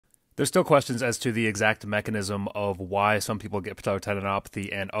There's still questions as to the exact mechanism of why some people get patellar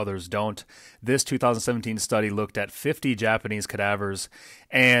tendinopathy and others don't. This 2017 study looked at 50 Japanese cadavers,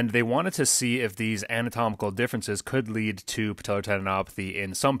 and they wanted to see if these anatomical differences could lead to patellar tendinopathy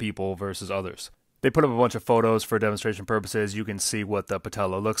in some people versus others. They put up a bunch of photos for demonstration purposes. You can see what the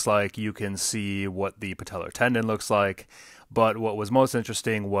patella looks like. You can see what the patellar tendon looks like. But what was most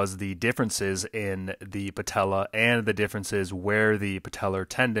interesting was the differences in the patella and the differences where the patellar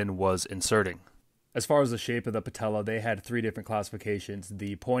tendon was inserting. As far as the shape of the patella, they had 3 different classifications.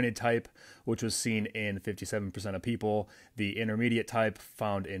 The pointed type, which was seen in 57% of people, the intermediate type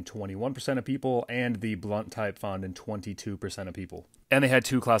found in 21% of people, and the blunt type found in 22% of people. And they had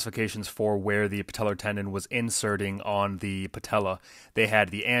 2 classifications for where the patellar tendon was inserting on the patella. They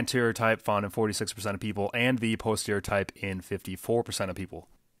had the anterior type found in 46% of people and the posterior type in 54% of people.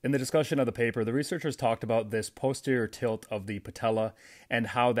 In the discussion of the paper, the researchers talked about this posterior tilt of the patella and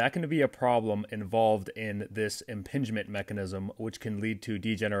how that can be a problem involved in this impingement mechanism, which can lead to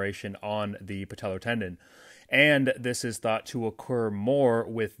degeneration on the patellar tendon. And this is thought to occur more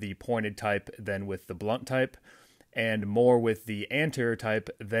with the pointed type than with the blunt type, and more with the anterior type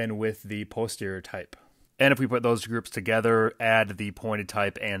than with the posterior type. And if we put those groups together, add the pointed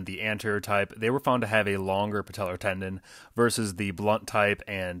type and the anterior type, they were found to have a longer patellar tendon versus the blunt type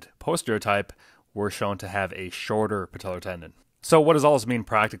and posterior type were shown to have a shorter patellar tendon. So what does all this mean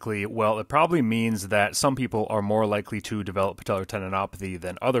practically? Well, it probably means that some people are more likely to develop patellar tendinopathy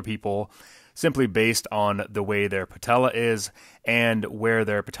than other people, simply based on the way their patella is and where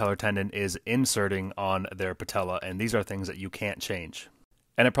their patellar tendon is inserting on their patella. And these are things that you can't change.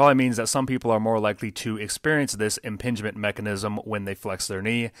 And it probably means that some people are more likely to experience this impingement mechanism when they flex their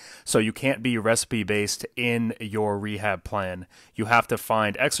knee. So you can't be recipe-based in your rehab plan. You have to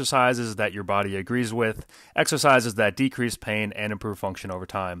find exercises that your body agrees with, exercises that decrease pain and improve function over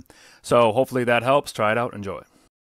time. So hopefully that helps. Try it out. Enjoy.